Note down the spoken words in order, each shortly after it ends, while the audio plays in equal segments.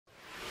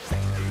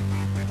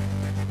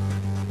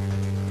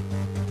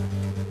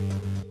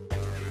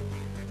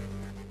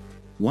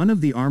One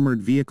of the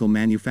armored vehicle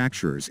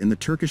manufacturers in the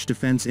Turkish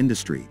defense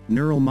industry,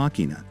 Nurol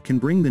Makina, can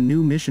bring the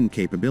new mission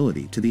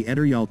capability to the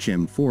Ejder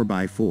Yalçın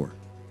 4x4.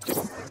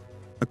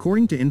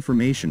 According to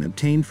information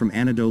obtained from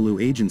Anadolu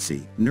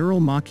Agency,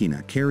 Nurol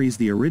Makina carries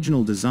the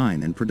original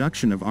design and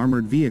production of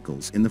armored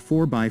vehicles in the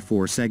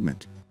 4x4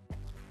 segment.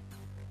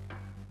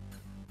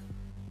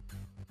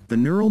 The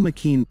Nurol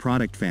Makine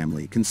product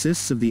family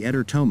consists of the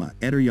Ejder Toma,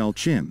 Ejder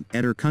Yalçın,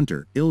 Ejder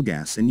Kunter,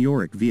 Ilgaz and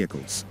Yörük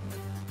vehicles.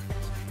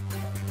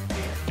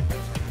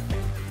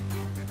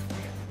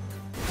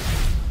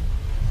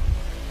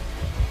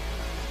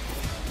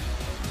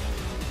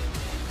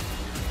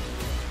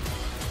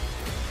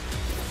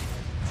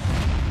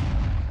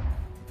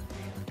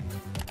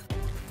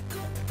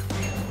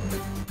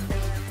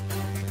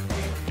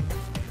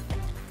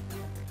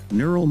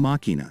 Nurol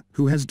Makina,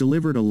 who has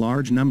delivered a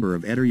large number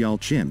of Ejder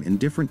Yalçın in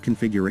different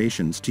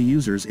configurations to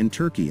users in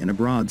Turkey and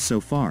abroad so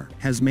far,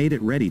 has made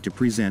it ready to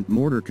present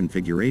mortar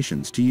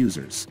configurations to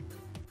users.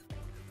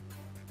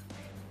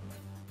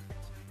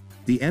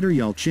 The Ejder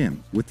Yalçın,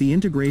 with the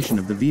integration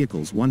of the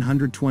vehicle's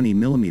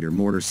 120mm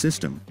mortar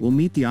system, will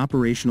meet the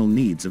operational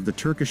needs of the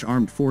Turkish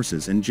armed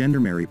forces and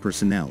gendarmerie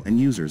personnel and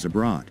users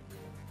abroad.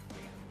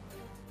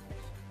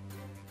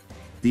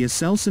 The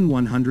Aselsan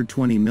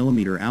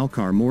 120mm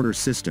Alkar mortar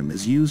system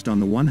is used on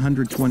the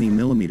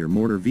 120mm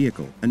mortar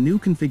vehicle, a new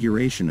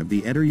configuration of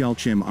the Ejder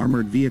Yalçın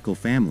armored vehicle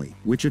family,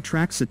 which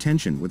attracts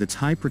attention with its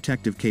high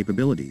protective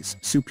capabilities,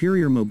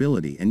 superior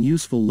mobility and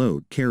useful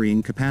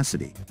load-carrying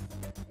capacity.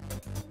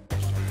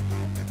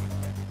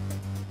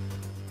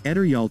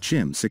 Ejder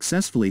Yalçın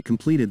successfully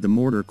completed the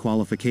mortar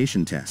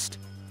qualification test.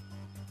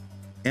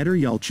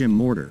 Ejder Yalçın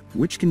mortar,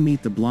 which can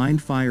meet the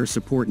blind fire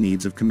support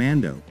needs of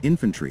commando,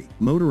 infantry,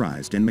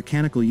 motorized and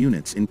mechanical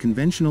units in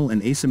conventional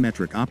and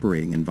asymmetric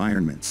operating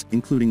environments,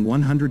 including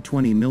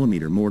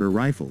 120mm mortar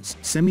rifles,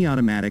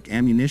 semi-automatic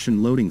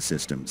ammunition loading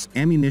systems,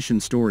 ammunition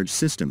storage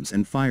systems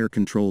and fire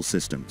control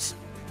systems.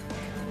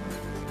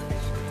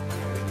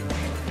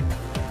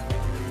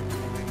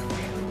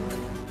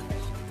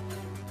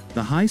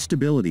 The high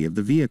stability of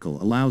the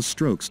vehicle allows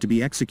strokes to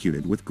be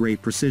executed with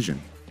great precision.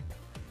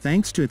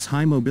 Thanks to its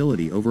high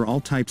mobility over all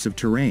types of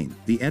terrain,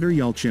 the Ejder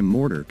Yalçın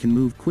mortar can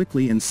move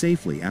quickly and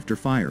safely after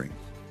firing.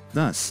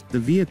 Thus, the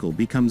vehicle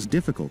becomes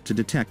difficult to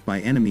detect by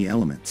enemy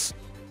elements.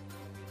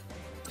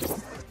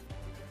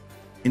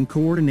 In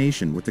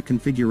coordination with the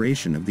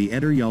configuration of the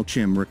Ejder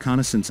Yalçın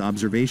reconnaissance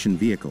observation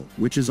vehicle,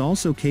 which is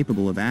also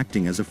capable of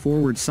acting as a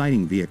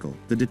forward-sighting vehicle,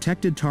 the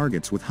detected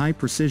targets with high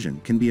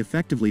precision can be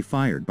effectively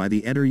fired by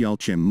the Ejder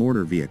Yalçın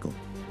mortar vehicle.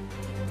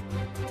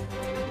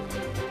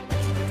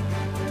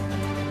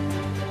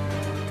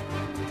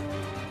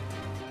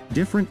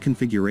 Different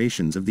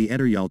configurations of the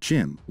Ejder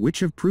Yalçın, which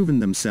have proven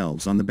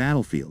themselves on the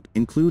battlefield,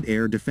 include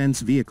air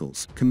defense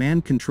vehicles,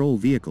 command control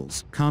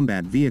vehicles,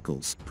 combat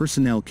vehicles,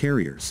 personnel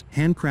carriers,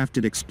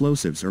 handcrafted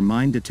explosives or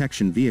mine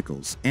detection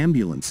vehicles,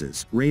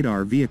 ambulances,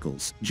 radar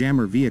vehicles,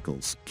 jammer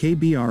vehicles,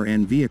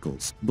 KBRN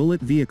vehicles,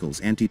 bullet vehicles,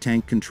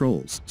 anti-tank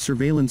controls,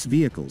 surveillance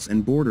vehicles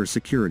and border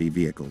security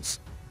vehicles.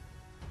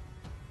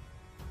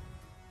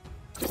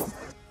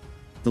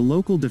 The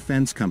local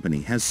defense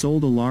company has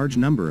sold a large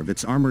number of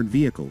its armored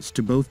vehicles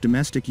to both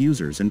domestic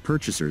users and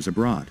purchasers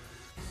abroad.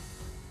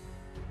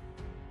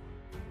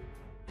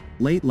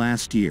 Late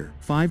last year,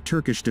 5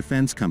 Turkish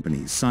defense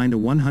companies signed a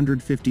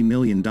 $150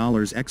 million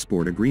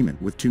export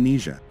agreement with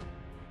Tunisia.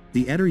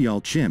 The Ejder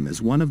Yalçın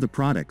is one of the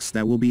products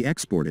that will be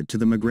exported to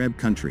the Maghreb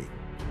country.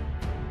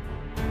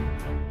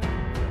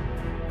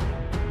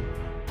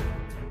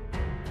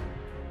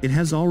 It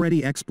has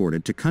already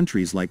exported to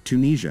countries like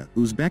Tunisia,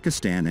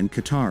 Uzbekistan and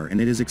Qatar, and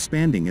it is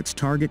expanding its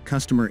target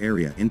customer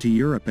area into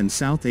Europe and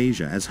South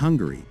Asia as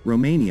Hungary,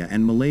 Romania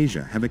and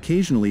Malaysia have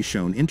occasionally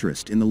shown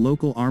interest in the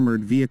local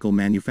armored vehicle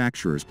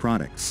manufacturers'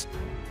 products.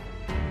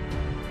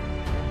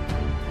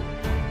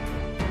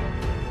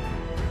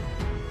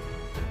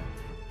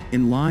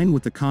 In line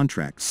with the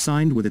contracts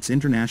signed with its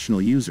international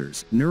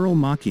users, Nurol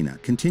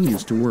Makina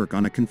continues to work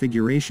on a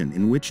configuration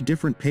in which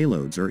different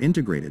payloads are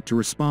integrated to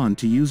respond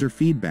to user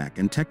feedback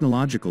and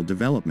technological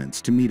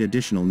developments to meet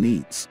additional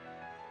needs.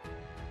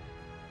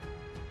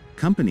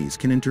 Companies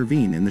can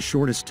intervene in the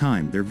shortest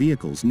time their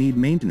vehicles need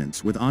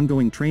maintenance with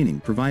ongoing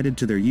training provided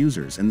to their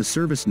users and the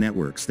service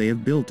networks they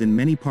have built in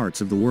many parts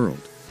of the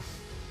world.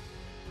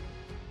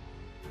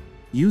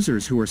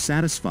 Users who are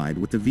satisfied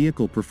with the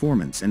vehicle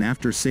performance and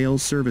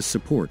after-sales service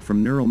support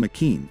from Nurol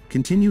Makine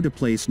continue to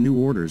place new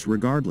orders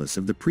regardless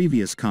of the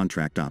previous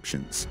contract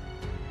options.